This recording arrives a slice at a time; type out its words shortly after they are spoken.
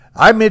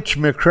I'm Mitch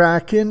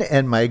McCracken,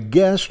 and my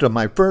guest on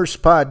my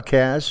first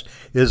podcast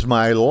is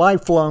my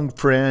lifelong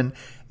friend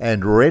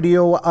and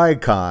radio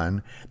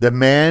icon, the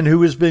man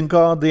who has been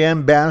called the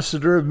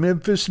ambassador of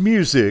Memphis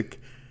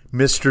music,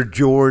 Mr.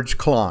 George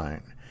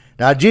Klein.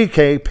 Now,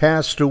 GK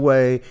passed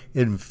away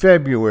in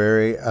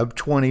February of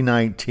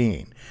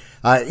 2019.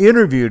 I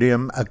interviewed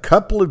him a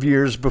couple of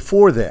years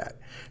before that.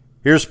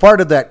 Here's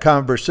part of that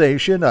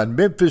conversation on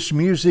Memphis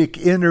Music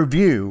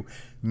Interview,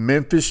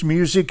 Memphis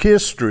Music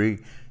History,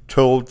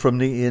 told from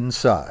the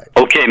inside.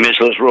 Okay, Mitch,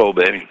 let's roll,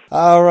 baby.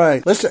 All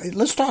right.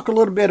 Let's talk a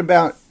little bit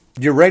about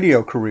your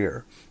radio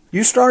career.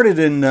 You started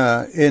in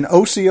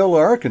Osceola,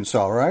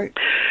 Arkansas, right?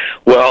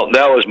 Well,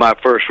 that was my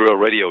first real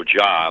radio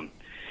job.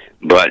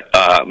 But,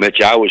 Mitch,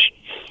 I was,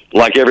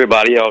 like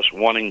everybody else,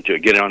 wanting to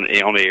get on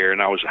the air,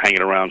 and I was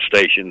hanging around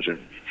stations and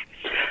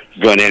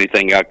doing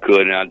anything I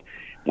could. And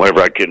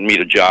whenever I could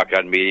meet a jock,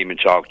 I'd meet him and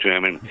talk to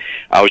him. And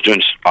I was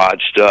doing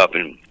odd stuff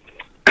and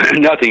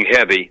nothing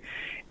heavy.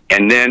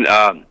 And then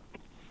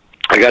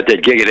I got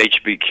that gig at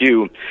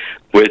HBQ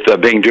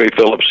with Bing Dewey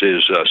Phillips'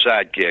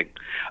 sidekick.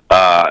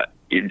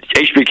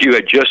 HBQ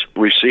had just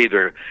received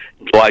their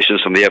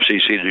license from the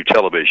FCC to do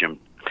television.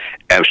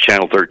 It was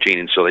Channel 13,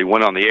 and so they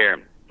went on the air.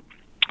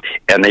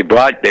 And they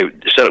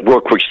set up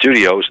World Quick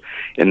Studios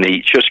in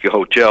the Chiska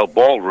Hotel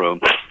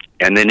ballroom,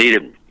 and they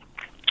needed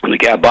the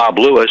guy Bob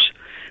Lewis,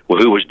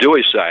 who was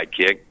Dewey's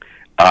sidekick.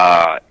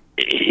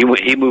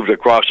 He moved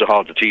across the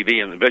hall to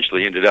TV and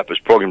eventually ended up as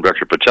program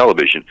director for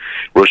television.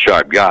 Real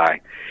sharp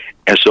guy.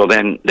 And so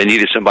then they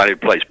needed somebody to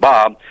replace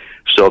Bob,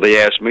 so they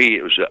asked me.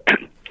 It was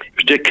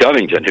Dick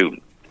Covington, who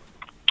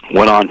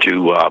went on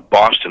to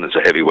Boston as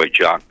a heavyweight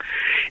jock.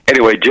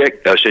 Anyway,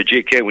 Dick said,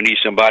 "GK, we need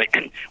somebody.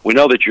 We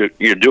know that you're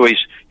Dewey's.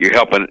 You're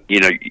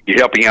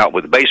helping out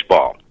with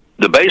baseball.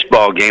 The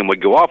baseball game would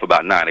go off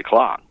about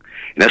 9:00,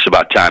 and that's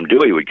about time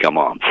Dewey would come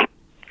on."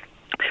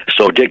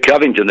 So Dick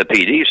Covington, the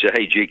PD, said,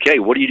 "Hey, GK,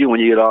 what do you do when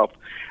you get off?"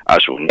 I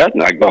said, "Well,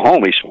 nothing. I go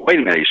home." He said, "Wait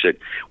a minute." He said,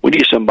 "We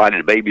need somebody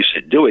to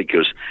babysit Dewey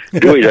because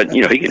Dewey doesn't,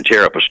 he can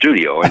tear up a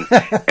studio."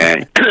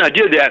 And I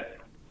did that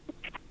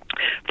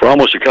for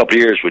almost a couple of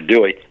years with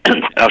Dewey.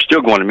 I was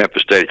still going to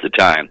Memphis State at the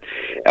time.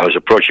 I was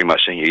approaching my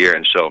senior year,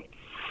 and so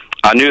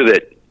I knew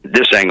that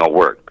this ain't gonna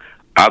work.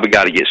 I've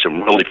got to get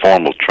some really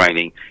formal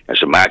training and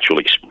some actual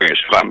experience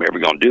if I'm ever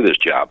going to do this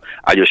job.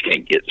 I just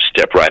can't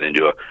step right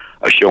into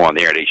a show on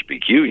the air at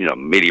HBQ,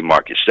 media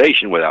market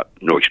station without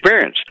no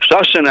experience. So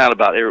I sent out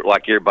about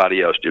like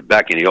everybody else did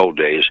back in the old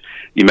days.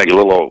 You make a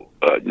little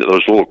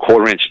those little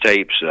quarter-inch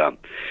tapes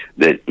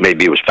that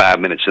maybe it was 5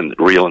 minutes in the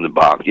reel in the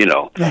box,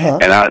 Uh-huh.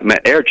 And I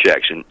met air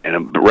checks and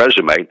a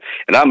resume,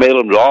 and I mailed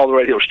them to all the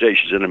radio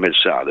stations in the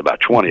Mid-South, about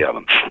 20 of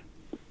them.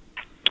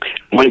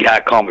 One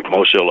guy called me from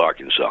Osceola,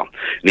 Arkansas,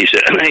 and he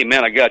said, "Hey,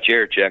 man, I got your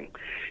air check."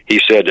 He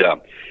said,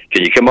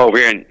 "Can you come over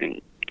here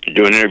and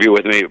do an interview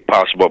with me,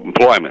 possible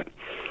employment?"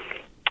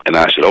 And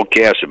I said,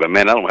 "Okay." I said, "But,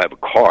 man, I don't have a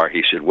car."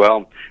 He said,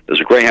 "Well,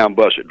 there's a Greyhound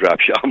bus that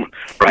drops you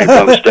off right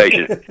from the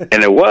station."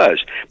 And it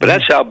was. But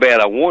that's how bad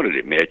I wanted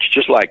it, Mitch.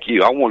 Just like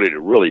you, I wanted it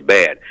really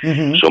bad.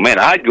 Mm-hmm. So, man,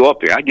 I'd go up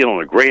there. I'd get on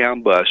a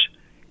Greyhound bus,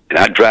 and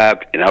I'd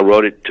drive, and I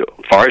rode it to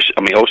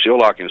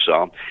Osceola,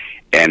 Arkansas,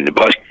 and the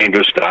bus came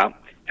to a stop.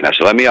 And I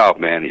said, "Let me off,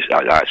 man." He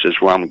said, "I said,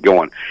 that's where I'm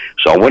going."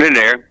 So I went in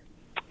there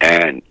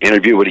and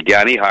interviewed with a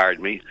guy, and he hired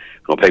me.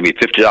 Going to pay me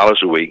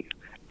 $50 a week.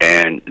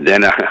 And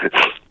then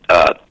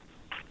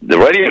the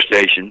radio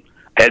station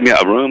had me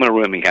a room in a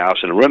rooming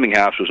house, and the rooming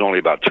house was only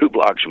about 2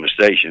 blocks from the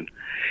station.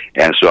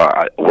 And so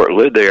I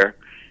lived there.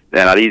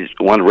 Then I'd eat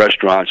at one of the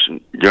restaurants, and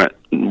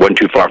wasn't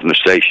too far from the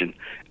station.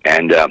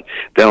 And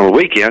then on the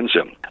weekends,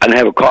 I didn't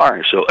have a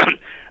car, so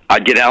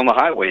I'd get out on the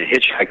highway and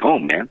hitchhike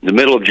home, man. The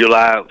middle of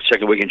July,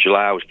 second week in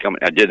July,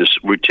 I did this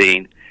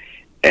routine,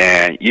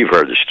 and you've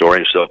heard the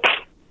story. So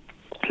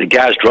the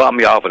guys dropped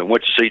me off, and I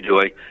went to see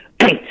Dewey,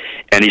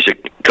 and he said,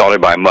 called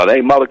by mother,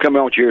 "Hey, mother, come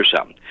here, I want you to hear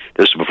something."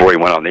 This is before he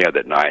went on the air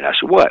that night. I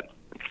said, "What?"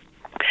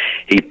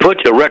 He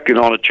put the record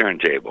on a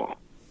turntable,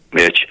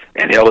 Mitch,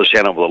 and held his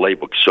hand over the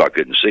label so I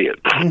couldn't see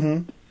it. Mm-hmm.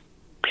 And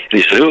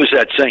he said, "Who is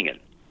that singing?"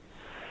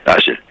 I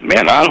said,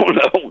 "Man, I don't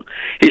know."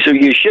 He said,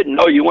 "You shouldn't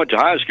know. You went to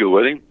high school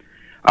with him."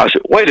 I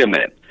said, "Wait a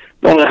minute.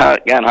 The only guy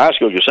in high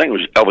school you singing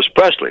was Elvis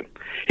Presley."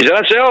 He said,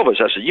 "That's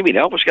Elvis." I said, "You mean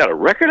Elvis got a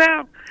record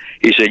out?"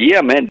 He said,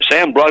 "Yeah, man.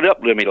 Sam brought it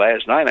up to me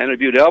last night. I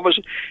interviewed Elvis.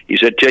 He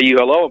said, 'Tell you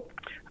hello.'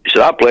 He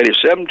said, 'I played it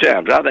 7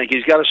 times. I think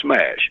he's got a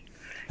smash.'"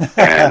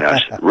 And I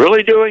said,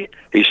 "Really, Dewey?"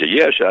 He said,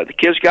 "Yes, the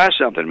kid's got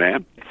something,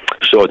 man."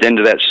 So at the end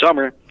of that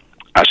summer,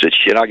 I said,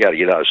 "Shit, I got to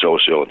get out of this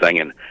Osceola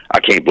thing, and I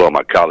can't blow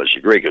my college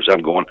degree because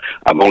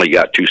I've only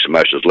got 2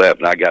 semesters left,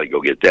 and I got to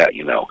go get that,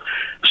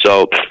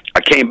 So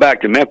I came back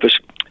to Memphis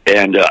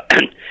and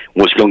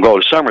was going to go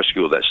to summer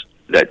school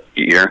that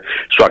year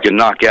so I could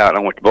knock out. I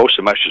went to both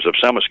semesters of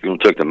summer school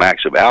and took the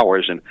max of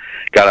hours and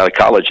got out of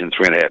college in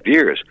 3.5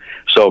 years.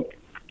 So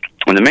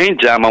in the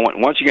meantime, I went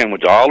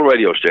to all the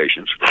radio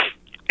stations,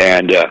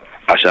 and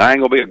I said, "I ain't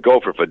going to be a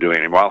gopher for doing it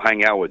anymore. I'll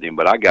hang out with him,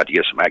 but I got to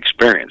get some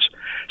experience."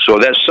 So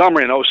that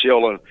summer in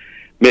Osceola,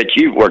 Mitch,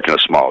 you've worked in a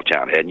small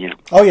town, hadn't you?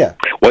 Oh, yeah.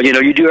 Well,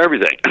 you do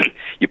everything.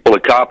 You pull a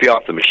copy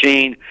off the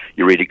machine,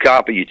 you read a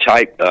copy, you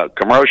type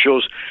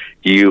commercials,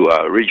 you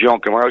read your own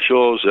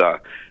commercials,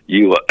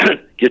 you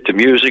get the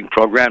music,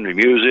 program the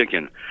music,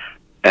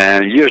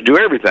 and you just do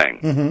everything.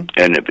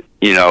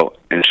 Mm-hmm.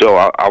 And so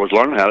I was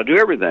learning how to do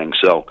everything.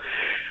 So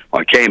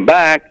when I came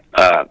back,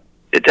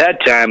 at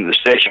that time, the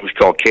station was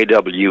called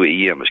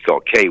KWEM. It's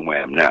called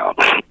KWAM now.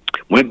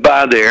 Went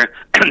by there,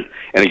 and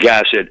the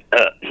guy said,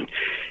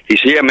 he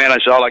said, yeah, man,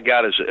 that's all I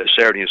got is a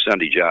Saturday and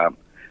Sunday job.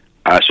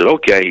 I said,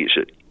 okay. He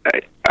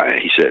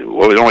said,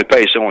 well, we only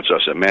pay so-and-so. I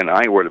said, man, I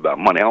ain't worried about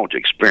money. I want the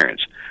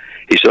experience.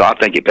 He said, I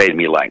think he paid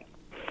me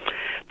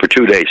for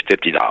 2 days,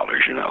 $50,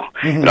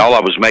 Mm-hmm. And all I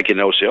was making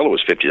no sale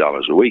was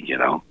 $50 a week,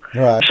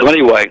 Right. So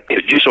anyway,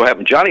 it just so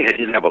happened Johnny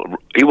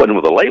he wasn't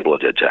with a label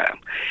at that time.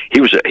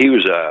 He was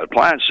a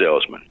appliance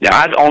salesman. Now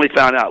I only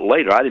found out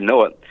later, I didn't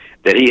know it,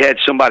 that he had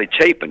somebody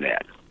taping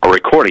that or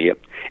recording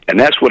it, and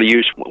that's what he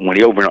used when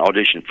he over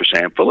auditioned for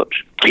Sam Phillips.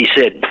 He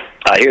said,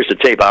 here's the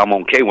tape. I'm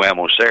on KWAM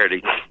on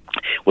Saturday.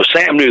 Well,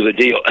 Sam knew the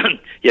deal.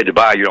 You had to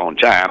buy your own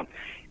time.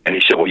 And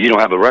he said, well, you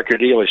don't have a record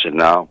deal? He said,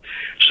 no.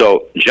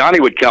 So Johnny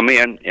would come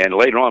in, and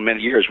later on,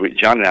 many years,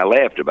 Johnny and I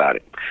laughed about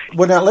it.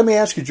 Well, now, let me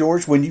ask you,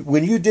 George, when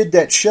you did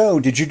that show,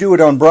 did you do it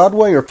on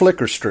Broadway or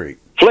Flicker Street?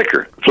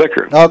 Flicker.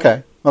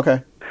 Okay.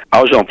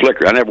 I was on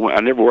Flicker. I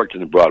never worked in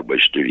the Broadway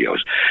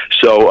studios.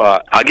 So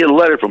I get a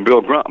letter from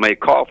a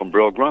call from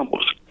Bill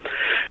Grumbles.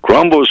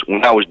 Grumbles,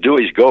 when I was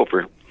Dewey's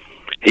gopher,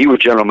 he was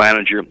general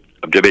manager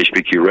of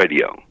WHPQ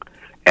Radio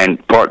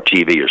and Park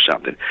TV or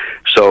something.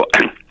 So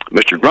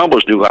Mr.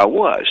 Grumbles knew who I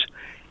was,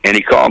 and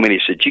he called me and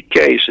he said,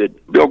 GK, he said,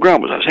 Bill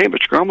Grumbles. I said, hey,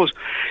 Mr. Grumbles.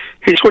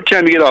 He said, what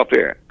time do you get off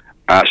there?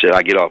 I said,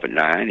 I get off at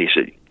 9. He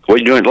said, what are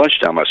you doing at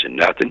lunchtime? I said,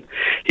 nothing.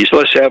 He said,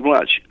 let's have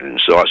lunch. And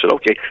so I said,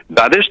 okay.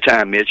 By this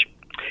time, Mitch,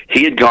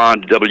 he had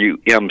gone to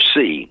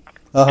WMC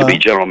to be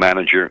general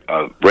manager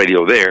of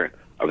radio there,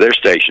 of their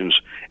stations.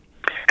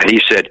 And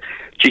he said,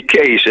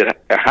 GK, he said,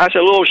 how's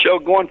that little show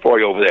going for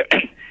you over there?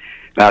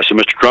 And I said,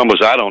 Mr.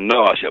 Grumbles, I don't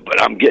know. I said,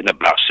 but I'm getting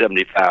about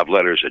 75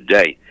 letters a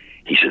day.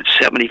 He said,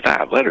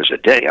 75 letters a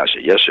day? I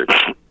said, yes, sir.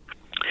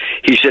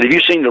 He said, have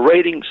you seen the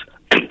ratings?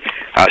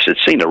 I said,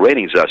 seen the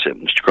ratings? I said,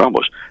 Mr.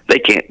 Grumbles, they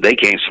can't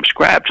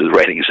subscribe to the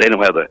ratings. They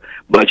don't have the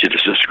budget to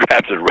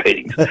subscribe to the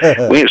ratings.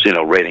 We ain't seen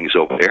no ratings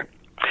over there.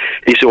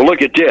 He said, well,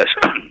 look at this.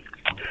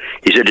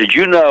 He said, did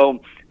you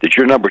know that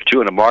you're number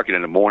 2 in the market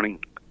in the morning?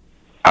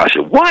 I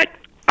said, what?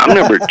 I'm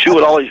number 2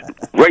 with all these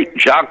great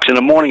jocks in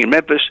the morning in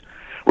Memphis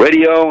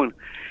radio? And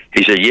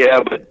he said,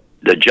 yeah, but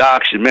the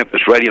jocks in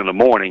Memphis radio in the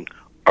morning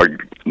are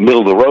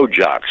middle-of-the-road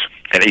jocks.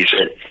 And he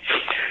said,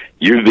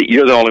 you're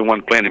the only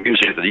one playing the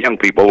music that the young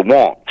people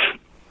want.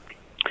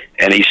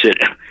 And he said,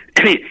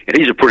 and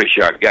he's a pretty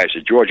sharp guy. He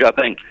said, George, I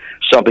think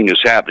something is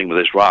happening with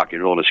this rock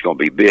and roll, and it's going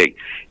to be big.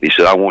 He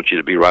said, I want you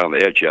to be right on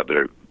the edge of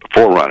it,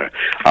 forerunner.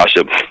 I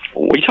said,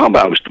 well, what are you talking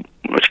about,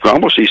 Mr.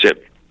 Grumbles? He said,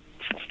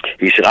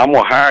 I'm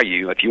going to hire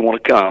you if you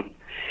want to come.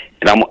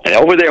 And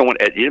over there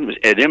at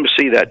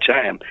embassy that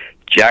time,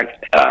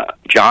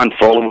 John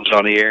Fuller was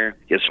on the air.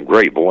 He had some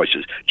great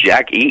voices.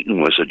 Jack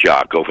Eaton was a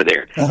jock over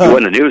there. He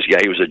wasn't a news guy.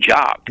 He was a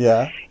jock.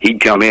 Yeah.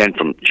 He'd come in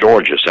from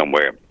Georgia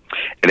somewhere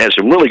and had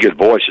some really good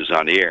voices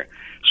on the air.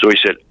 So he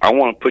said, I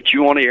want to put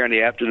you on the air in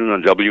the afternoon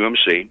on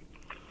WMC.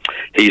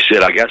 He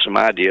said, I got some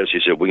ideas. He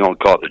said, we're going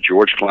to call it the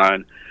George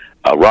Klein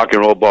Rock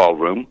and Roll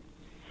Ballroom.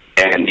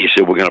 And he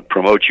said, we're going to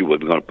promote you. We're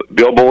going to put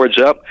billboards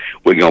up.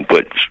 We're going to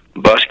put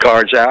bus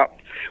cards out.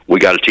 We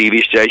got a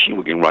TV station.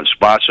 We can run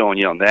spots on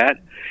you on that.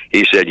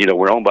 He said,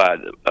 we're owned by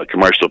a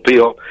commercial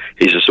appeal.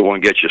 He said, so we'll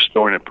get you a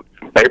story in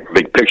a paper,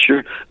 big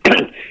picture.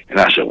 And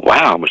I said,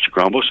 wow, Mr.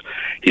 Grumbles.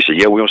 He said,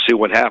 yeah, we're going to see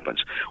what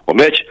happens. Well,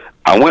 Mitch,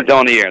 I went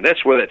on the air, and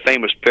that's where that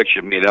famous picture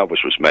of me and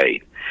Elvis was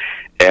made.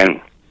 And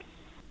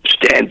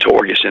Stan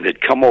Torgerson had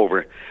come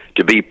over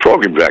to be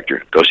program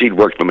director because he'd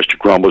worked for Mr.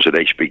 Grumbles at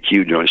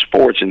HBQ doing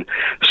sports, and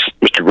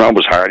Mr.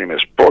 Grumbles hired him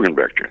as program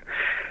director.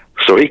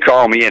 So he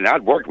called me in, and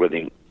I'd worked with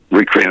him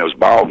recreating those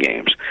ball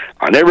games.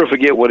 I'll never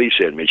forget what he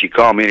said, Mitch. He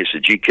called me and he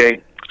said,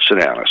 GK, sit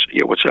down. I said,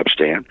 yeah, what's up,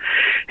 Stan?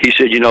 He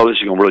said, this is going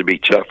to really be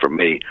tough for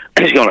me.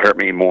 It's going to hurt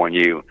me more than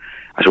you.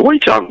 I said, what are you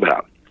talking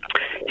about?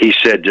 He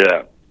said,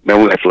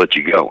 man, we have to let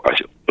you go. I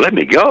said, let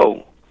me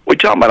go? What are you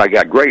talking about? I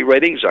got great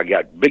ratings. I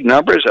got big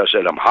numbers. I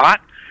said, I'm hot.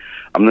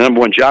 I'm the number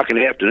 1 jock in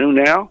the afternoon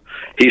now.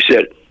 He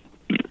said,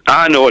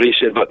 I know it. He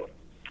said, but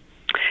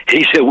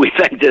he said, we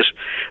think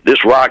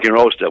this rock and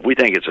roll stuff, we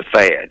think it's a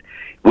fad.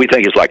 We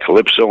think it's like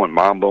calypso and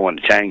mambo and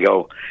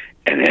tango,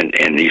 and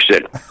he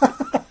said,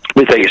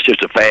 we think it's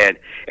just a fad,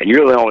 and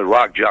you're the only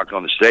rock jock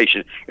on the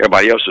station.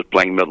 Everybody else is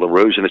playing middle of the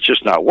roos, and it's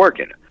just not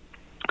working.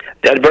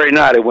 That very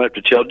night, I went up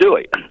to tell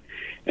Dewey,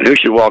 and who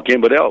should walk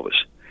in but Elvis?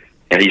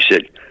 And he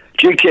said,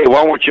 GK,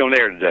 why weren't you on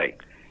there today?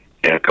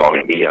 And I called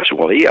him. I said,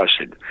 well, I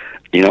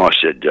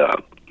said,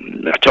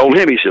 I told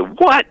him. He said,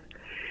 what?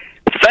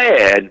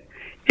 Fad?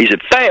 He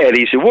said, fad.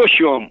 He said, we'll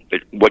show him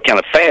what kind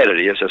of fad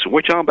it is. I said,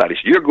 what you talking about? He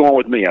said, you're going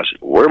with me. I said,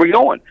 where are we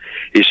going?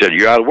 He said,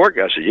 you're out of work.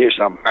 I said, yes,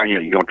 I'm hiring you.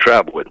 You're going to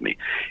travel with me.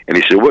 And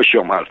he said, we'll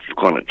show him what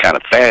kind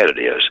of fad it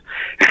is.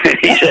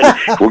 He said,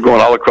 we're going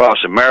all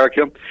across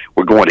America.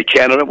 We're going to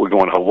Canada. We're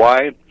going to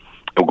Hawaii.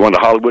 We're going to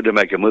Hollywood to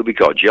make a movie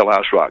called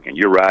Jailhouse Rock, and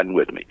you're riding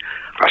with me.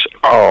 I said,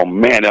 oh,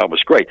 man, that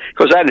was great.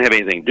 Because I didn't have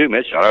anything to do,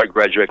 Mitch. I already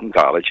graduated from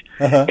college,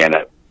 and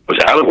I was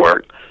out of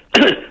work.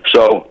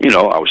 So,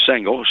 I was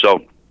single.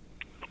 So,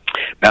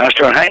 now I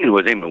started hanging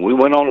with him, and we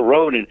went on the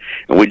road, and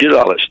we did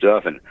all that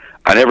stuff. And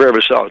I never ever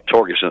saw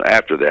Torgerson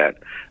after that.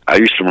 I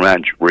used to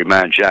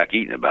remind Jack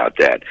Eaton about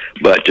that.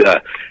 But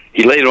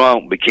he later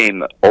on became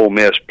the Ole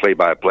Miss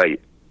play-by-play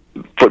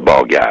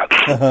football guy.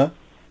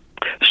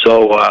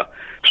 So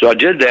I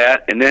did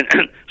that, and then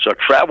so I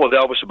traveled with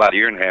Elvis about a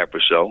year and a half or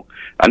so.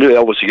 I knew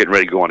Elvis was getting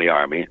ready to go in the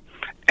Army,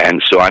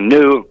 and so I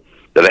knew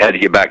that I had to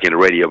get back into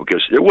radio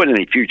because there wasn't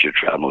any future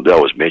traveling with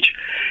Elvis, Mitch.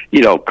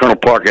 Colonel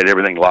Parker had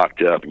everything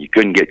locked up, and you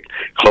couldn't get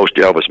close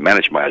to Elvis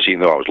management-wise,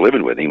 even though I was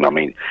living with him. I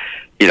mean,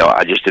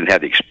 I just didn't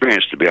have the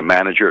experience to be a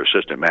manager,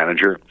 assistant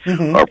manager,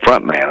 or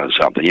front man or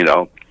something,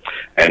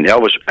 And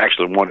Elvis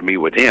actually wanted me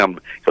with him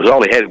because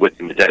all he had with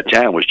him at that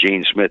time was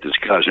Gene Smith, his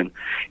cousin,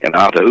 and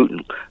Arthur Hooten,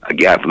 a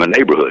guy from the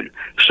neighborhood.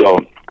 So,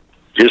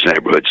 his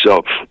neighborhood.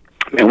 So,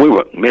 man, we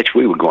were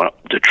going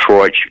up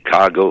Detroit,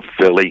 Chicago,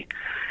 Philly,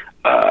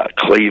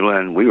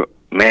 Cleveland. We were,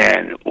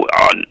 man, we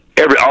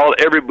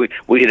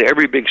hit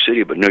every big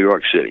city but New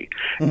York City.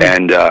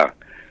 And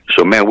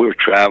so, man, we were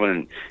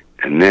traveling,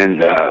 and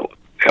then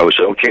I was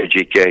okay,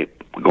 GK,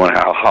 we're going to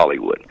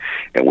Hollywood.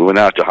 And we went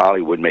out to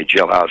Hollywood, made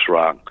Jailhouse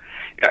Rock.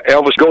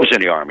 Elvis goes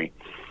in the Army,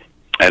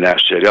 and I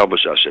said,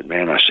 Elvis,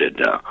 man, this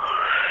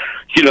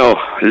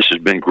has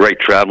been great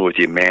traveling with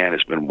you, man.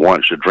 It's been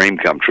once a dream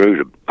come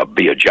true to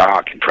be a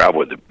jock and travel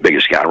with the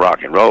biggest guy in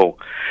rock and roll.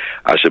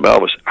 I said,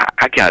 Elvis,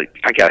 I got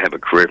to have a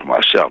career for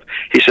myself.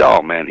 He said,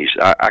 oh, man,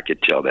 I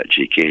could tell that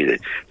GK that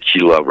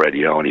you love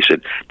radio. And he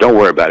said, don't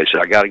worry about it. He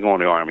said, I got to go in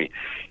the Army.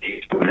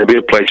 There'll be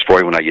a place for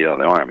you when I get out of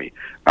the Army.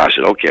 I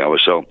said, okay,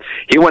 Elvis. So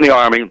he went in the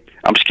Army.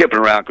 I'm skipping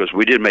around because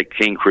we did make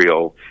King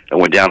Creole. I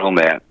went down on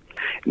that.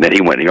 And then he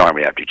went in the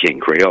Army after King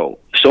Creole.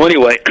 So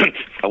anyway,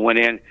 I went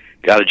in,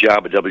 got a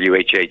job at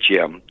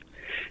WHHM.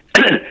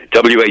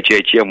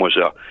 WHHM was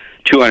a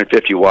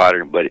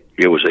 250-watter, but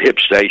it was a hip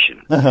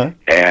station.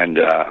 And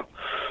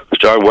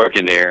started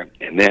working there.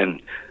 And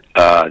then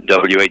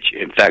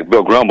in fact,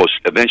 Bill Grumbles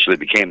eventually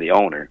became the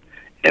owner.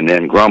 And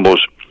then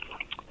Grumbles,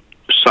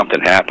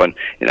 something happened.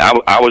 And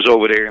I was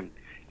over there,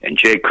 and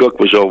Jay Cook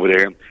was over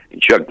there,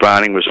 and Chuck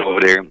Browning was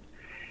over there,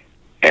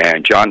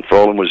 and John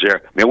Frolan was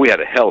there. Man, we had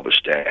a hell of a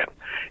staff.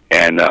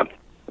 And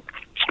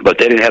but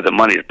they didn't have the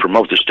money to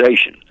promote the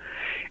station,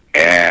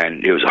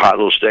 and it was a hot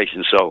little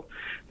station, so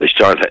they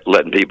started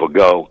letting people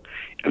go,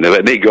 and they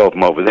let me go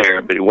from over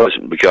there. But it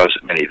wasn't because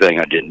of anything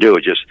I didn't do.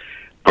 It just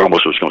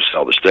Grumbles was going to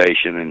sell the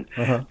station, and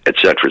et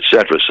cetera, et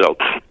cetera. So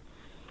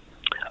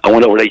I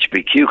went over to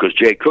HBQ because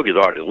Jay Cook had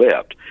already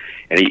left,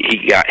 and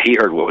he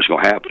heard what was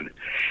going to happen.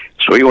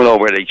 So he went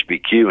over at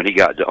HBQ, and he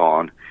got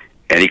on,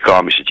 and he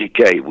called me and said,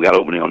 GK, we got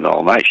opening on the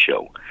all-night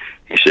show.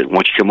 He said, why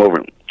don't you come over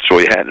and throw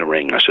your hat in the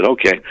ring? I said,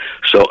 okay.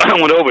 So I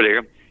went over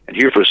there, and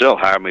Hugh Frizzell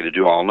hired me to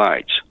do all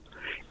nights.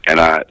 And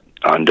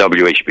on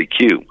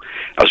WHBQ,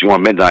 I was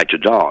going midnight to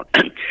dawn.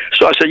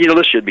 So I said,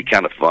 this should be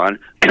kind of fun.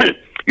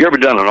 You ever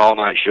done an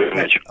all-night show,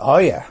 Mitch? Oh,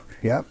 yeah.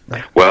 Yep.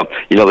 Well,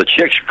 the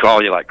chicks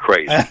call you like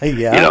crazy.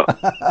 Yeah.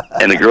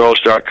 And the girls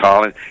start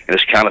calling, and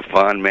it's kind of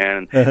fun,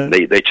 man.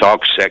 They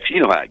talk sex.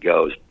 You know how it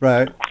goes.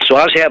 Right. So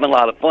I was having a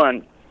lot of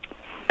fun,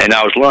 and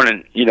I was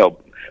learning,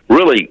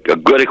 really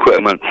good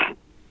equipment.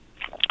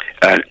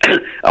 And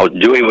I was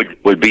doing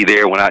would be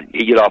there when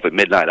he'd get off at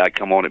midnight. I'd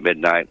come on at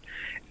midnight.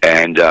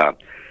 And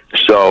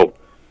so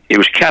it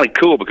was kind of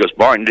cool because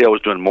Martindale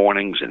was doing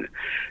mornings, and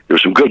there were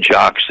some good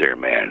jocks there,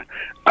 man.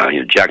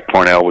 Jack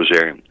Parnell was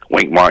there,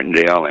 Wink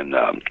Martindale, and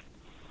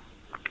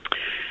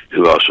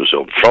who else was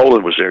there?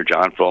 Frolan was there.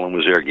 John Frolan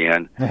was there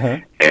again.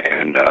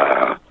 And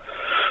I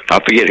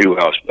forget who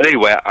else. But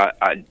anyway,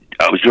 I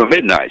was doing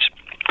midnights.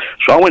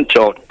 So I went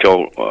and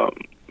told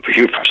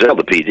Hugh Frizzell,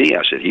 the PD,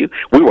 I said, Hugh,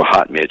 we were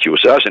hot, Mitch. It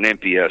was us and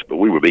MPS, but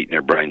we were beating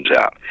their brains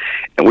out.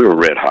 And we were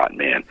red hot,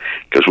 man,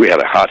 because we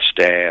had a hot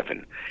staff,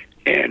 and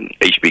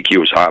HBQ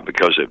was hot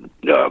because of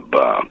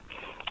the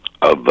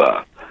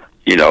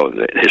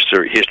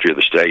history of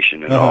the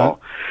station and all,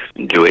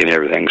 and Dewey and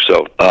everything.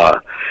 So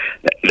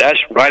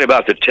that's right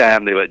about the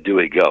time they let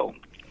Dewey go.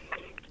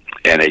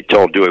 And they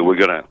told Dewey, we're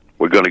gonna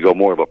go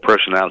more of a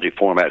personality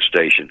format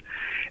station,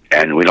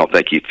 and we don't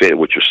think he fit,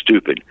 which was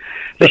stupid.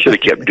 They should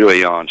have kept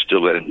Dewey on,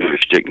 still let him do his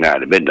stick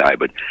night at midnight.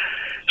 But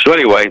so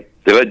anyway,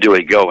 they let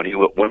Dewey go, and he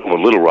went over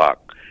Little Rock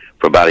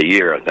for about a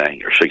year, I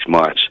think, or 6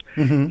 months,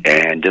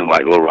 and didn't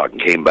like Little Rock,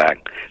 and came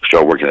back,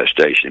 started working at that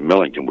station in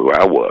Millington,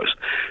 where I was.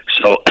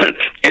 So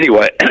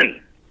anyway,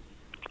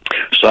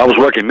 so I was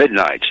working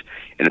midnights,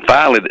 and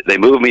finally they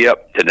moved me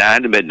up to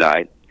 9 to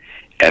midnight,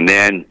 and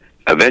then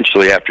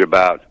eventually after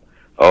about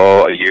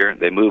a year,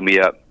 they moved me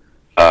up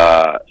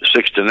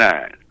 6 to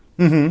 9.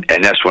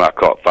 and that's when I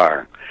caught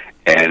fire.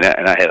 And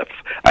I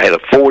had a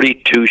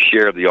 42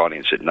 share of the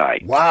audience at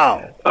night.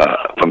 Wow!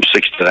 From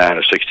 6 to 9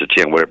 or 6 to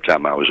 10, whatever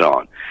time I was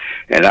on,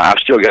 and I've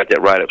still got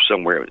that right up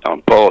somewhere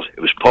on Pulse.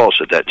 It was Pulse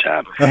at that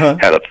time.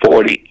 Had a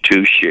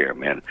 42 share,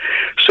 man.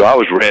 So I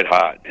was red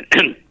hot.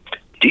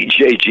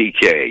 DJ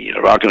GK,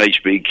 rockin'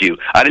 HBQ.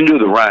 I didn't do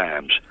the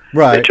rhymes.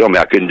 Right. They told me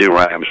I couldn't do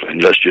rhymes,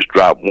 and let's just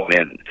drop one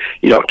in,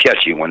 a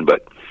catchy one.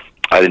 But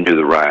I didn't do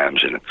the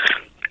rhymes,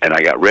 and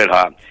I got red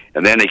hot.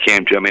 And then they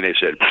came to me and they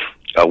said,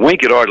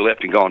 Wink had already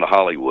left and gone to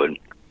Hollywood,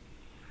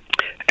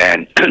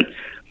 and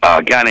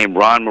a guy named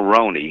Ron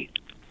Maroney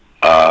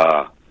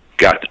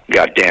got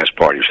Dance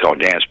Party. It was called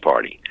Dance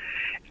Party.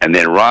 And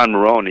then Ron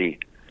Maroney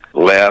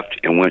left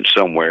and went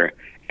somewhere,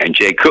 and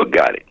Jay Cook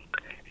got it.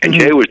 And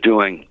Jay was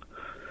doing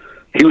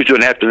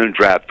afternoon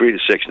drive 3 to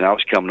 6, and I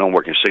was coming home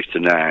working 6 to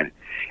 9.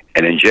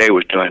 And then Jay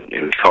was doing,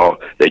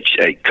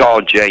 they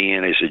called Jay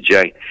in. They said,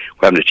 Jay,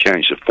 we're having to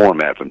change the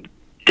format from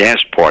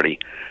Dance Party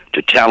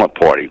to Talent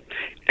Party.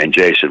 And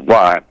Jay said,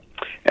 why?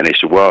 And they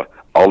said, well,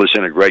 all this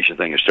integration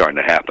thing is starting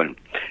to happen,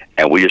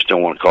 and we just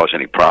don't want to cause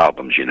any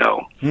problems,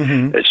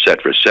 et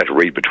cetera,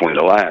 read between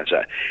the lines.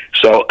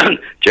 So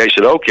Jay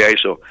said, okay.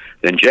 So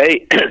then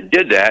Jay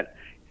did that,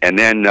 and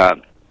then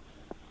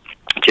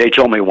Jay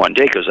told me one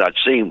day, because I'd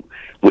seen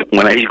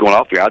when he's going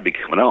off here, I'd be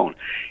coming on,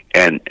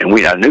 and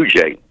I knew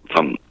Jay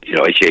from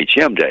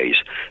HHM days.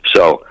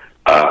 So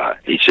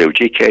he said, well,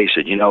 GK, he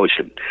said,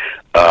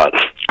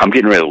 I'm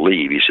getting ready to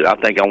leave. He said, I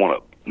think I want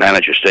to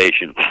manage a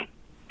station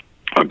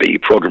or be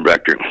program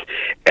director.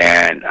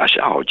 And I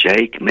said, oh,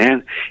 Jake,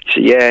 man. He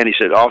said, yeah. And he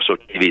said, also,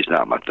 TV's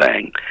not my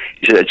thing.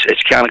 He said,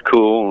 it's kind of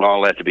cool and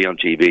all that to be on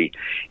TV.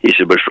 He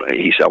said,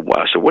 well,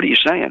 I said, what are you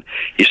saying?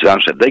 He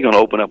said, they're going to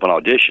open up an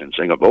auditions.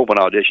 They're going to open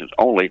auditions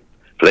only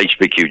for the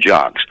HBQ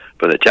jocks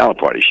for the Talent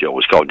Party show. It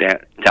was called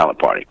Talent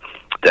Party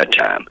at that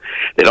time.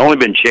 They'd only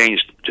been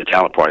changed to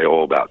Talent Party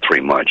about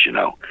 3 months,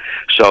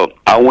 So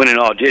I went and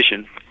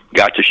auditioned,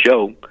 got the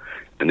show,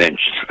 and then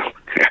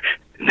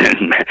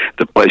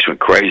the place went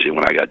crazy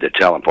when I got to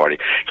Talent Party,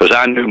 because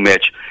I knew,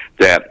 Mitch,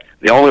 that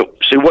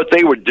what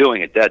they were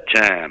doing at that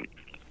time,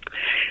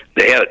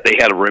 they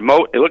had a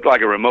remote. It looked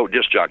like a remote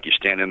disc jockey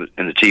standing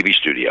in the TV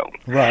studio,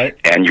 right?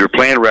 And you're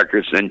playing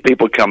records, and then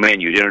people come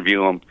in, you'd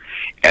interview them,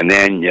 and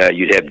then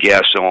you'd have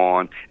guests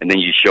on, and then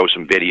you'd show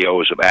some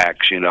videos of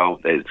acts.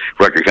 The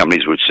record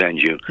companies would send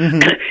you.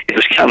 It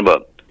was kind of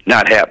a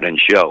not happening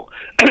show.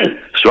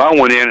 So I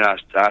went in and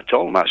I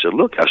told them, I said,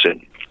 look,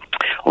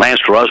 Lance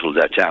Roswell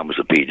at that time was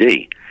the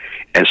PD.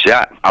 And see,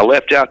 I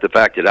left out the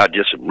fact that I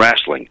did some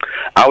wrestling.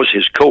 I was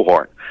his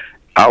cohort.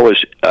 I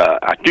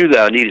knew that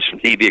I needed some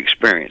TV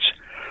experience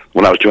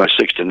when I was doing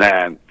 6 to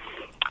 9.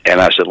 And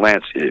I said,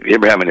 Lance, if you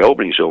ever have any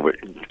openings over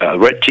at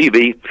Red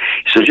TV? He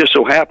said, just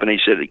so happened, he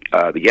said,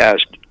 the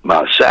guy's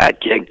my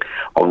sidekick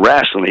on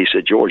wrestling. He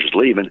said, George is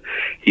leaving.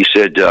 He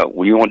said,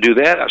 well, you want to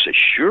do that? I said,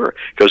 sure.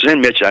 Because then,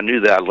 Mitch, I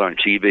knew that I'd learn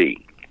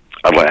TV.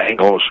 I'd learn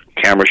angles,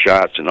 camera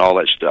shots, and all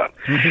that stuff.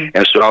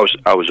 And so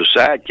I was a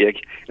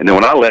sidekick. And then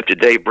when I left,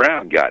 Dave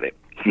Brown got it.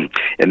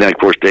 And then, of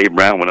course, Dave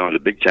Brown went on to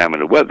big time in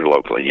the weather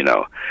locally,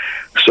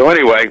 So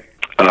anyway,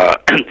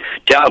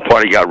 Talent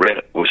Party got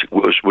rid.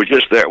 Was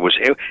just there.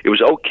 It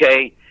was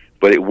okay,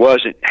 but it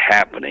wasn't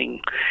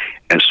happening.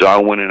 And so I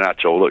went in and I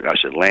told, I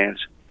said, Lance,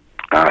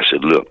 I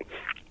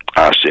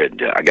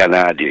got an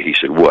idea. He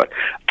said, what?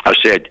 I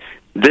said,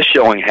 this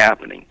show ain't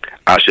happening.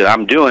 I said,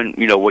 I'm doing,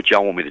 what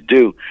y'all want me to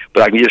do,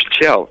 but I can just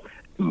tell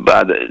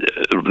by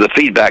the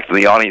feedback from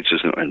the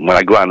audiences and when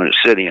I go out in the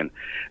city and,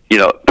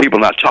 people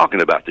not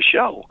talking about the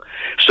show.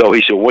 So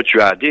he said, what's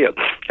your idea?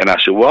 And I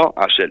said,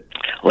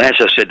 Lance,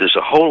 there's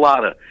a whole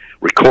lot of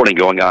recording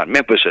going on.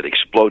 Memphis had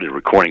exploded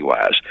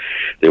recording-wise.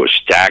 There was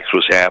Stax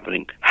was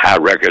happening, High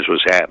Records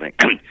was happening,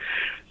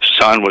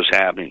 Sun was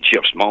happening,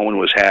 Chip Moan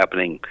was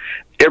happening.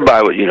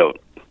 Everybody was,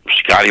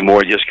 Scotty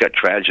Moore just got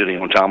Tragedy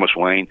on Thomas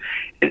Wayne.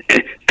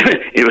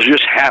 It was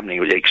just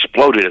happening. It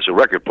exploded as a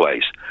record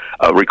place,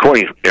 a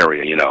recording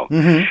area,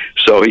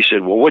 So he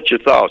said, well, what's your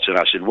thoughts? And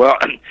I said, well,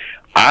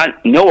 I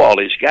know all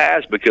these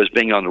guys because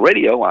being on the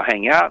radio, I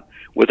hang out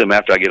with them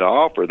after I get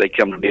off, or they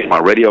come to be at my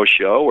radio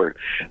show, or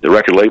the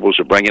record labels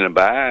are bringing them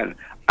by. And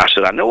I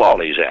said, I know all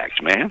these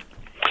acts, man.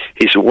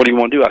 He said, what do you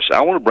want to do? I said,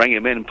 I want to bring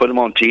them in and put them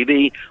on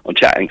TV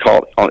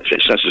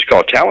since it's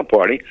called Talent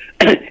Party.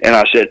 And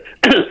I said,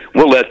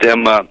 we'll let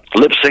them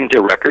lip sync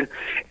their record.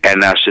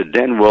 And I said,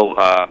 then we'll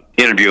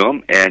interview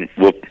them and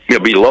we'll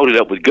be loaded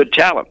up with good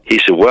talent. He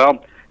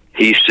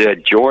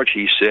said, George,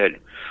 the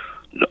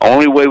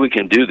only way we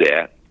can do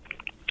that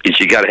is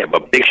you got to have a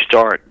big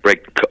start,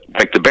 break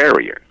the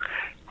barrier.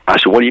 I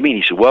said, what do you mean?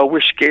 He said, well,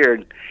 we're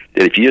scared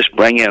that if you just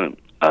bring in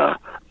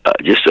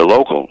just a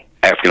local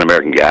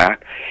African-American guy,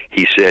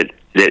 he said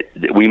that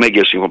we may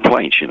get some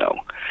complaints,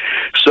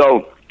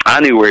 So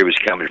I knew where he was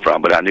coming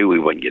from, but I knew we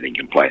wasn't getting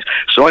complaints.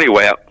 So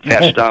anyway,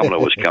 Fats Domino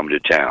was coming to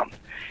town.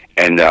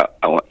 And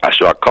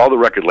so I called the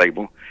record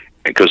label,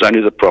 because I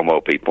knew the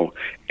promo people,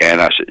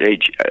 and I said, "Hey,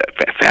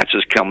 Fats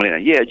is coming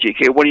in." Yeah,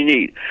 GK, what do you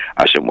need?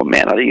 I said, "Well,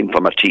 man, I need him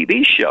from a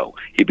TV show.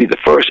 He'd be the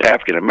first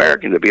African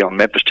American to be on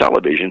Memphis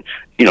television,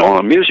 on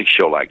a music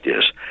show like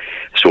this.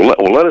 So,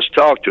 let us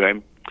talk to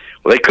him."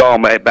 Well, they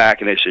called me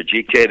back and they said,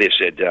 "GK," they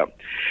said,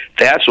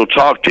 "Fats will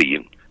talk to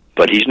you,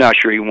 but he's not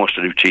sure he wants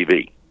to do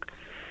TV."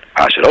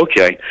 I said,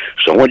 "Okay."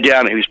 So I went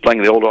down and he was playing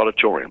in the old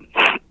auditorium.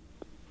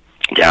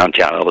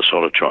 Downtown Ellis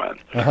Auditorium.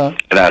 Uh-huh.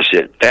 And I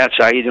said, "Fats,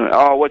 how you doing?"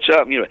 "Oh, what's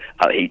up?"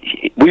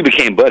 We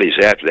became buddies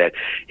after that.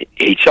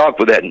 He talked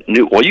with that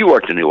you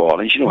worked in New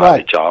Orleans. You know how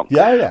they talk.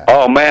 Yeah.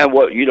 "Oh, man,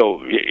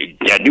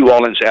 that New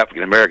Orleans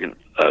African-American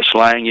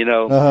slang,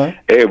 Uh-huh.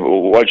 "Hey,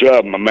 what's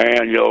up, my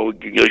man?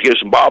 Get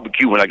some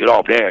barbecue when I get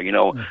off there,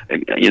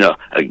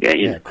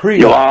 Creole.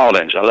 New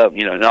Orleans, I love,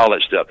 and all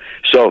that stuff."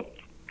 So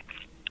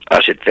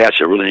I said, "Fats,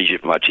 I really need you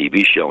for my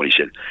TV show." And he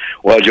said,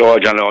 "Well,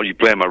 George, I know you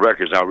play my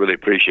records, and I really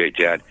appreciate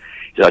that.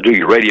 He said, I do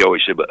your radio." He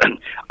said, "But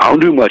I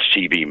don't do much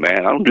TV,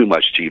 man. I don't do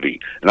much TV."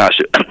 And I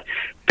said,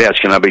 "Fats,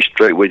 can I be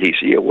straight with you?" He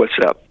said, "Yeah, what's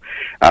up?"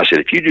 I said,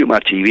 "If you do my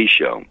TV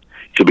show,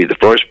 you'll be the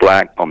first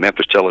black on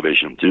Memphis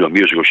television to do a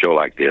musical show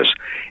like this."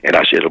 And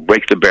I said, "It'll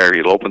break the barrier.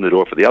 It'll open the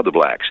door for the other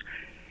blacks."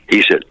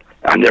 He said,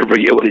 I never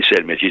forget what he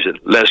said, Mitch. He said,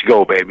 "Let's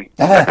go, baby."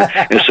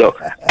 and so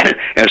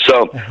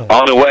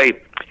on the way,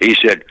 he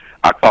said,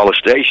 I called the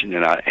station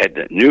and I had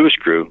the news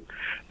crew,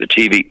 the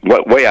TV.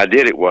 What way I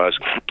did it was,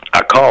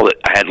 I called it.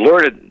 I had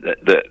alerted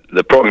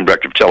the program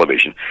director of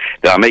television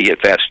that I may get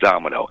Fats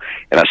Domino,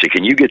 and I said,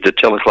 "Can you get the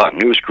 10 o'clock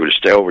news crew to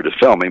stay over to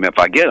film him if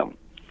I get him?"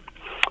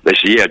 They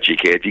said, "Yeah,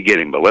 GK, if you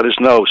get him, but let us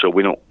know so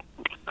we don't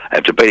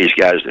have to pay these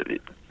guys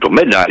till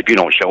midnight if you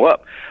don't show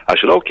up." I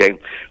said, "Okay."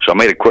 So I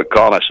made a quick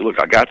call. And I said, "Look,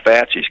 I got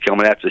Fats. He's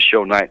coming after the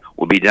show night.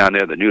 We'll be down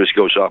there. The news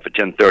goes off at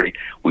 10:30.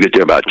 We'll get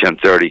there about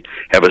 10:30.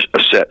 Have a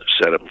set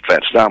up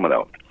Fats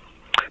Domino."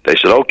 They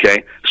said,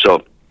 "Okay."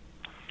 So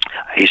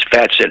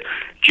Fats said,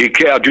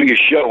 "GK, I'll do your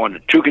show under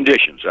two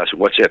conditions." I said,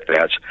 "What's that,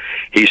 Fats?"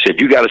 He said,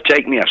 "You got to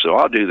take me." I said,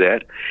 "I'll do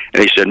that."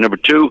 And he said, "Number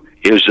two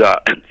is,"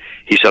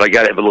 he said, "I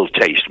got to have a little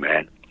taste,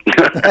 man."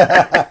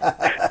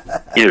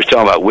 He was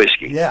talking about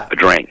whiskey, a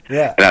drink.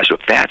 Yeah. And I said,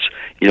 "Fats,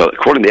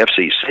 according to the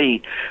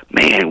FCC,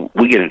 man,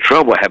 we get in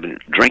trouble having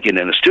drinking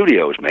in the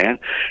studios, man."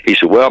 He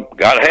said, "Well,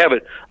 got to have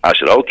it." I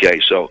said, "Okay."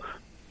 So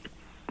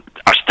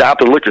I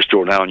stopped at a liquor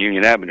store now on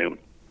Union Avenue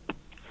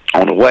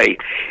on the way,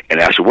 and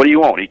I said, "What do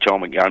you want?" He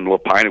told me, got him a little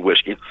pint of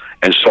whiskey.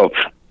 And so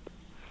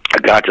I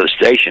got to the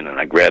station, and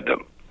I grabbed the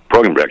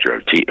program director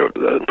or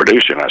the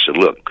producer, and I said,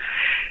 "Look,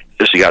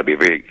 this has got to be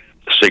very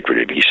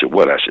secretive." He said,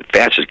 "What?" I said,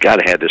 "Fats has got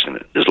to have this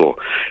little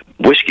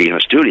whiskey in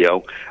the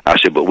studio." I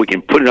said, "But we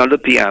can put it under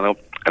the piano,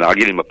 and I'll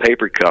get him a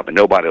paper cup, and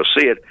nobody will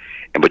see it.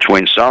 And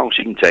between songs,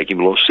 he can take him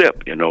a little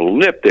sip, a little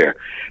nip there."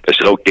 I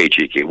said, "Okay,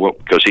 GK, well,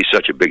 because he's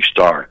such a big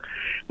star,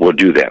 we'll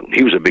do that."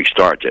 He was a big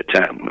star at that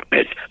time.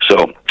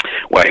 So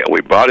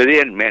we brought it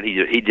in. Man,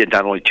 he did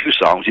not only 2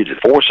 songs, he did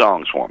 4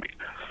 songs for me.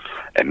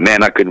 And,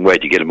 man, I couldn't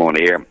wait to get him on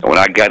the air. And when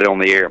I got it on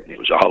the air, it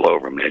was all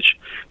over, Mitch.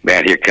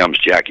 Man, here comes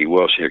Jackie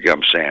Wilson. Here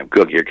comes Sam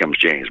Cooke. Here comes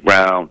James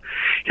Brown.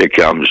 Here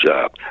comes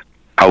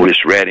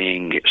Otis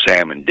Redding,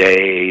 Sam and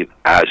Dave,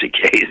 Isaac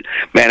Hayes.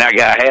 Man, I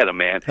had him,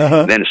 man.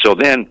 Uh-huh.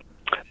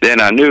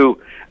 Then I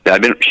knew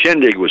that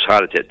Shindig was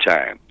hot at that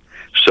time.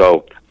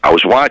 So I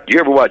was watching. You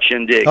ever watch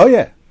Shindig? Oh,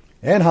 yeah.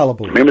 And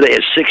Hullabaloo. Remember, they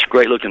had 6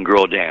 great-looking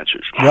girl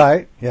dancers.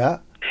 Right, yeah.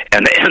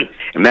 And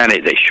man,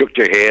 they shook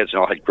their heads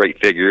and all had great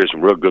figures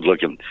and real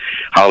good-looking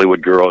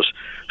Hollywood girls.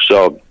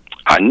 So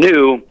I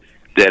knew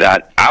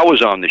that I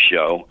was on the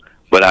show,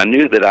 but I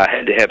knew that I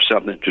had to have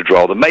something to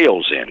draw the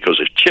males in because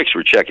the chicks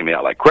were checking me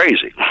out like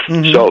crazy.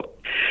 Mm-hmm.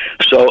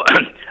 So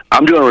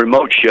I'm doing a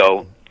remote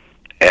show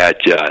at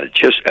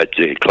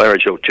the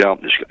Claridge Hotel,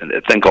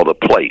 a thing called The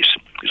Place.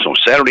 It's on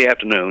Saturday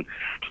afternoon,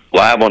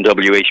 live on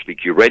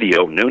WHBQ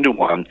Radio, noon to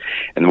 1,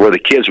 and where the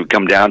kids would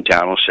come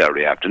downtown on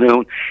Saturday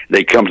afternoon.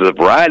 They come to the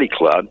Variety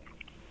Club,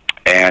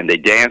 and they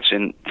dance,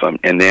 and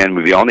then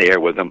we'd be on the air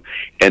with them,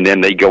 and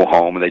then they go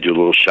home, and they do a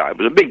little shot. It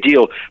was a big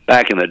deal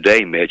back in the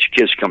day, Mitch.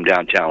 Kids come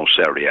downtown on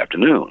Saturday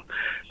afternoon.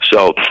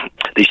 So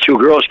these 2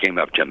 girls came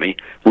up to me,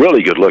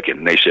 really good looking,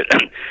 and they said,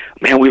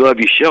 "Man, we love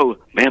your show,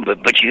 man,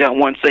 but you got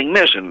one thing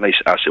missing." And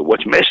I said,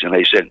 "What's missing?"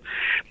 They said,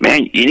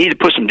 "Man, you need to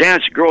put some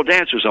girl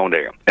dancers on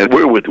there." And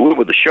we're with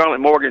the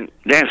Charlotte Morgan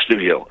Dance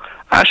Studio.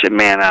 I said,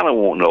 "Man, I don't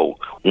want no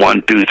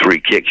 1, 2,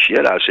 3 kick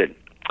shit." I said,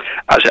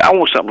 "I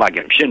want something like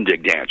them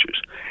Shindig dancers."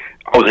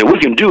 I said, "We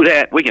can do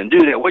that. We can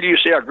do that. What do you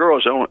say our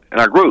girls on in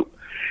our group?"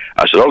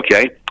 I said,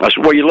 "Okay." I said,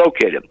 "Where are you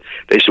located?"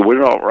 They said, "We're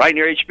right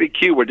near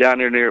HBQ. We're down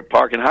there near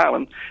Park and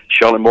Highland,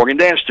 Charlotte Morgan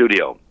Dance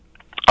Studio."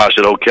 I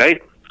said, "Okay."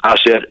 I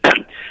said,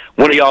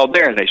 "When are y'all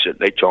there?" And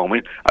they told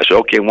me. I said,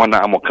 "Okay, one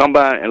night I'm going to come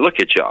by and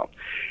look at y'all."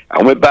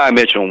 I went by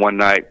Mitchell one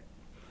night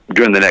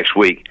during the next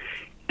week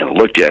and I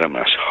looked at them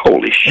and I said,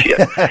 "Holy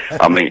shit."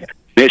 I mean,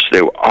 Mitch,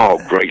 they were all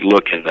great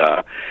looking.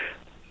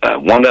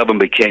 One of them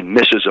became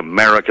Mrs.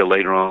 America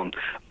later on.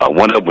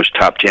 One of them was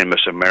top 10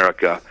 Miss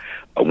America.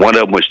 One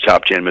of them was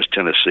top 10 Miss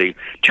Tennessee.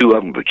 2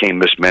 of them became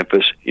Miss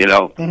Memphis,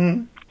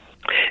 Mm-hmm.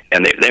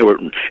 And they were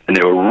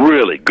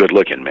really good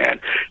looking, man.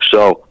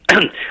 So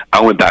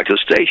I went back to the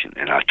station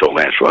and I told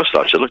Lance Russell,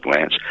 I said, look,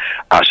 Lance,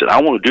 I said,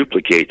 I want to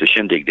duplicate the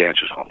Shindig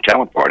Dancers Home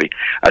Talent Party.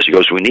 I said,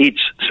 we need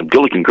some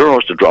good looking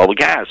girls to draw the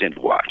guys in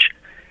to watch.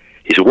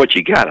 He said, what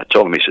you got? I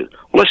told him, he said,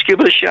 well, let's give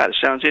it a shot. It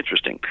sounds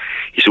interesting.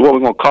 He said, what are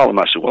we going to call them?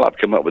 I said, well, I've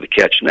come up with a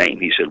catch name.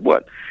 He said,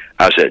 what?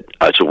 I said,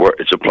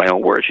 it's a play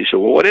on words. He said,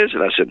 well, what is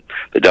it? I said,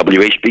 the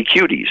WHB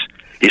Cuties.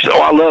 He said,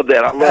 oh, I love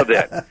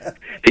that.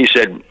 He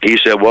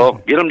said, well,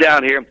 get them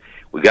down here.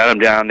 We got them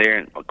down there,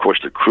 and of course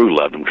the crew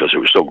loved them because they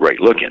were so great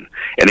looking,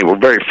 and they were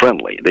very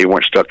friendly. They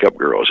weren't stuck-up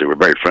girls. They were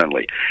very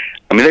friendly.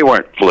 I mean, they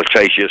weren't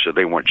flirtatious or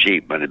they weren't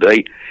cheap, but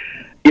they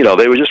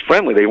were just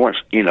friendly. They weren't,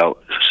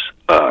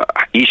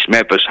 East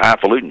Memphis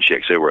highfalutin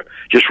chicks. They were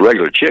just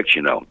regular chicks,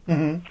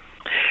 Mm-hmm.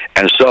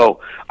 And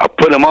so I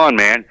put them on,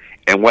 man,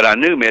 and what I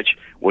knew, Mitch,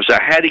 was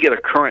I had to get a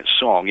current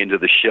song into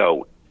the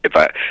show.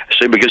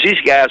 Because these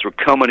guys were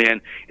coming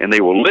in and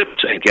they were lip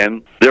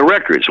syncing their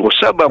records. Well,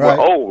 some of them were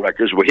old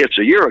records, were hits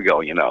a year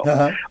ago,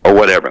 or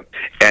whatever.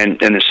 And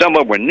then some of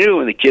them were new,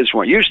 and the kids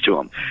weren't used to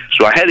them.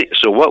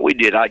 So what we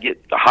did, I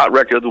get the hot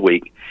record of the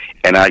week,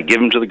 and I'd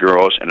give them to the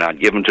girls, and I'd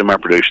give them to my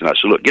producer, and I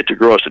said, look, get the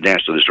girls to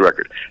dance to this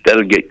record.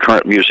 That'll get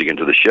current music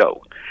into the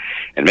show.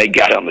 And they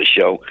got on the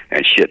show,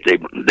 and shit,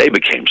 they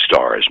became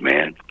stars,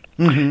 man.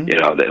 Mm-hmm.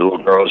 The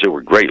little girls, they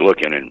were great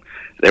looking, and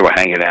they were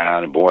hanging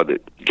out, and boy, the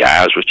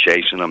guys was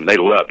chasing them. They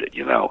loved it,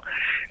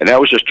 And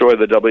that was the story of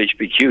the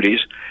WHB Cuties,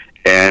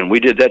 and we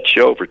did that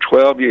show for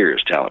 12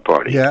 years, Talent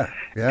Party. Yeah.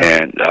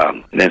 And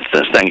then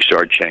things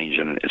started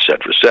changing, et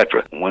cetera, et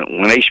cetera. When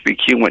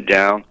HBQ went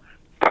down,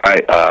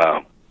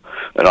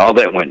 and all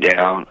that went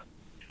down,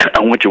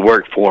 I went to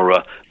work for.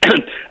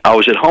 I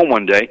was at home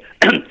one day,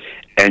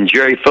 and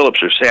Jerry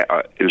Phillips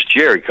it was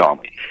Jerry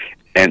called me,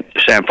 and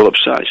Sam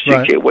Phillips' son. I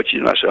said, "Okay, what you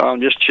doing?" I said, "Oh, I'm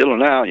just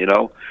chilling out,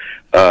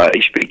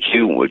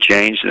 HBQ would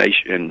change,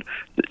 and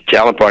the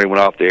Talent Party went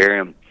off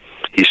there, and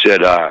he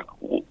said,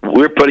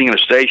 we're putting in a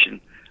station.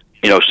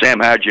 Sam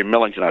hired you in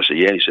Millington. I said,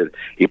 yeah. He said,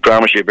 he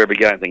promised you if ever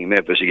got anything in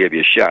Memphis, he gave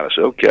you a shot. I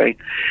said, okay.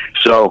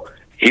 So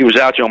he was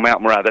out there on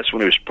Mount Moriah. That's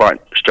when he was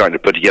starting to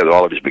put together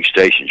all of his big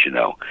stations,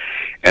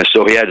 And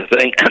so he had to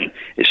think,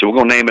 he said, we're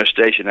going to name a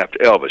station after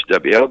Elvis,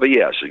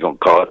 WLVS. He's going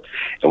to call it,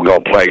 and we're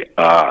going to play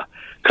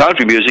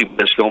country music,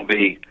 but it's going to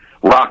be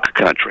rock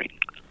country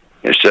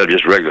instead of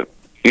just regular,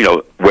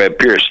 Webb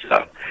Pierce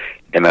stuff.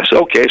 And I said,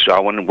 okay. So I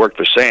went and worked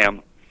for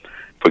Sam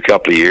for a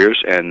couple of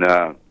years, and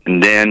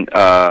then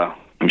let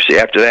me see.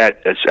 After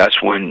that,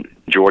 that's when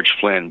George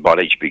Flynn bought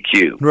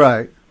HBQ.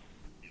 Right.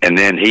 And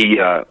then he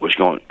was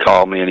going to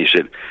call me, and he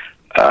said,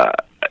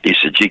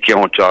 GK, I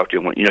want to talk to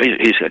him.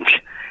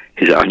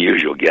 He's an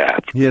unusual guy.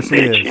 Yes,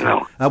 Mitch, he is.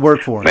 I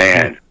work for him.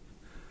 Man.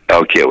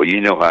 Okay, well, you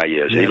know how he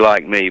is. Yeah. He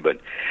liked me, but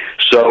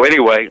so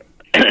anyway,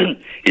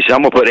 he said,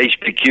 I'm going to put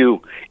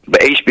HBQ,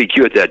 but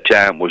HBQ at that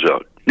time was a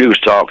news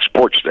talk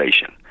sports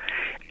station.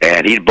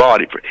 And he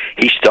bought it.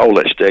 He stole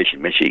that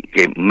station. Man, he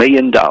gave $1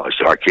 million to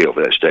RKO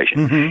for that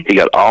station. Mm-hmm. He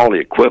got all the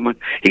equipment.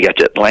 He got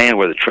that land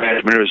where the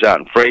transmitter is out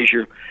in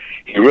Fraser.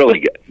 He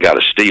really got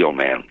a steal,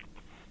 man.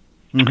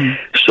 Mm-hmm.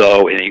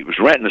 So, and he was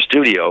renting the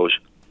studios.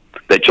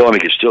 They told him he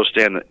could still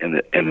stay in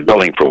the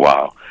building for a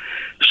while.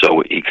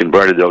 So he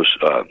converted those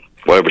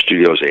whatever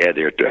studios they had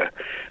there to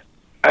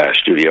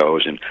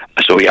studios, and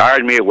so he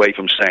hired me away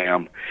from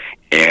Sam.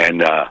 And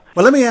well,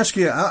 let me ask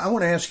you. I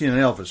want to ask you an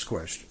Elvis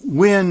question.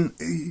 When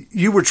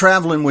you were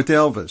traveling with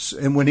Elvis,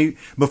 and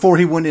before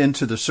he went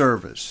into the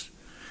service,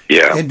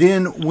 yeah, and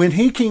then when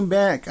he came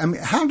back, I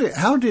mean,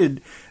 how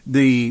did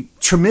the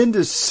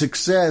tremendous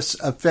success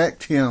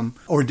affect him,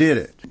 or did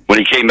it? When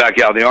he came back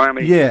out of the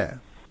Army, yeah.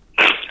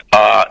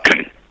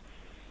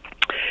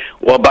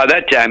 Well, by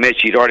that time,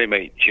 he'd already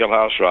made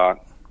Jailhouse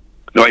Rock.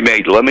 No, he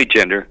made Let Me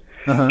Tender.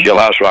 Uh-huh.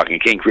 Jailhouse Rock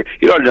and King Creek.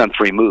 He'd already done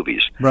 3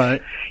 movies.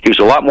 Right. He was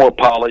a lot more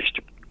polished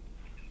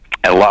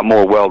and a lot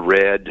more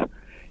well-read,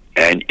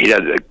 and he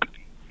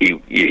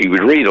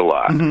would read a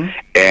lot. Mm-hmm.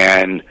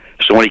 And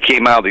so when he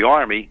came out of the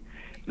Army,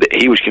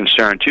 he was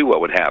concerned, too,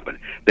 what would happen.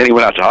 Then he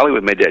went out to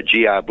Hollywood, made that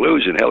GI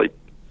Blues, and hell, he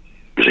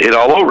was hit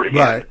all over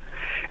again.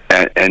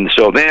 Right. And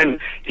so then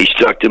he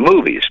stuck to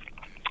movies.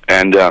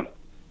 And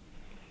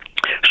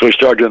so he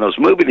started doing those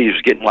movies. He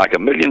was getting like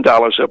 $1 million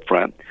up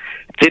front,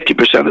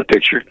 50% of the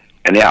picture,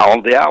 and all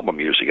of the album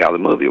music out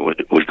of the movie was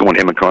going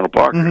to him and Colonel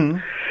Parker. Mm-hmm.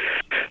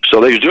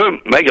 So they was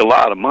making a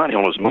lot of money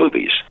on those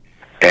movies.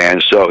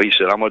 And so he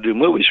said, I'm going to do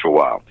movies for a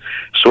while.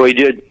 So he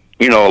did,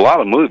 a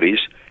lot of movies.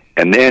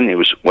 And then it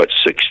was,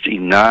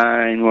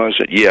 69 was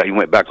it? Yeah, he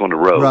went back on the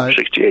road, right.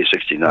 68,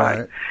 69.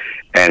 Right.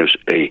 And it was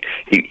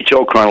he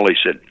told Colonel, he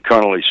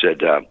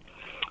said,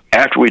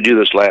 after we do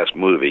this last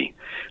movie,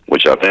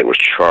 which I think was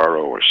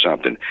Charo or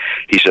something,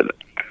 he said,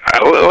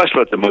 let's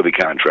let the movie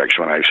contracts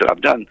run out. He said,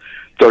 I've done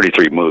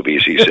 33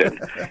 movies, he said,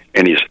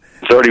 and he's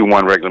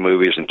 31 regular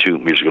movies and 2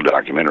 musical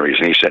documentaries.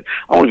 And he said,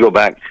 I want to go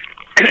back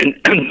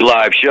and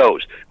live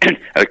shows. And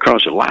the Colonel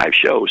said, live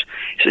shows?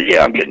 He said,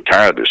 yeah, I'm getting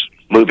tired of this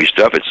movie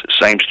stuff. It's the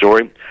same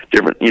story,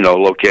 different,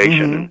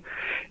 location. Mm-hmm. And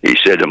he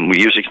said, the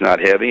music's not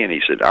heavy. And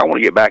he said, I want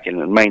to get back in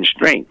the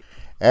mainstream.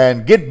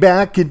 and get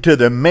back into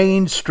the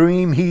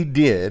mainstream he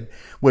did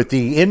with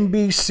the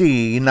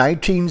NBC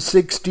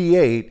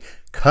 1968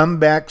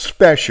 Comeback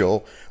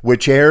Special,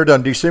 which aired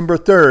on December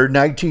 3rd,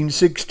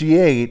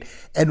 1968,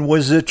 and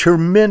was a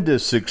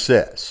tremendous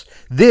success.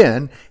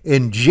 Then,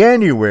 in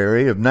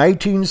January of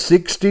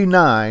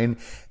 1969,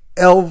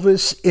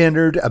 Elvis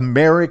entered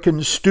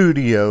American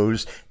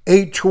Studios,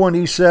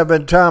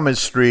 827 Thomas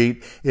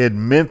Street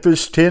in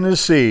Memphis,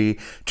 Tennessee,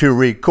 to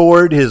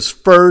record his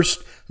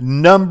first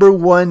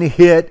 #1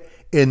 hit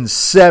in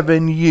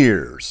 7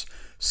 years,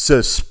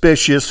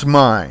 Suspicious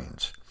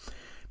Minds.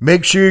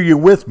 Make sure you're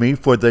with me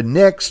for the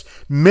next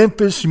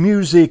Memphis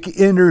Music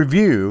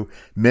interview,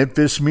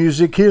 Memphis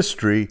Music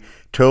History,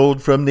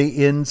 told from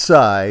the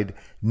inside,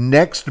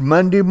 next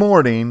Monday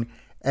morning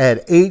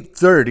at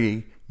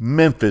 8:30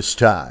 Memphis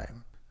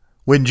time.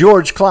 When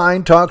George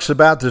Klein talks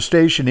about the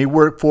station he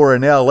worked for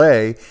in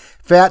L.A.,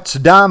 Fats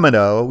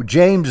Domino,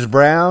 James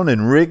Brown,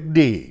 and Rick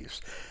Dees.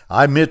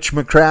 I'm Mitch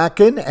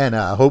McCracken, and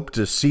I hope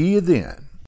to see you then.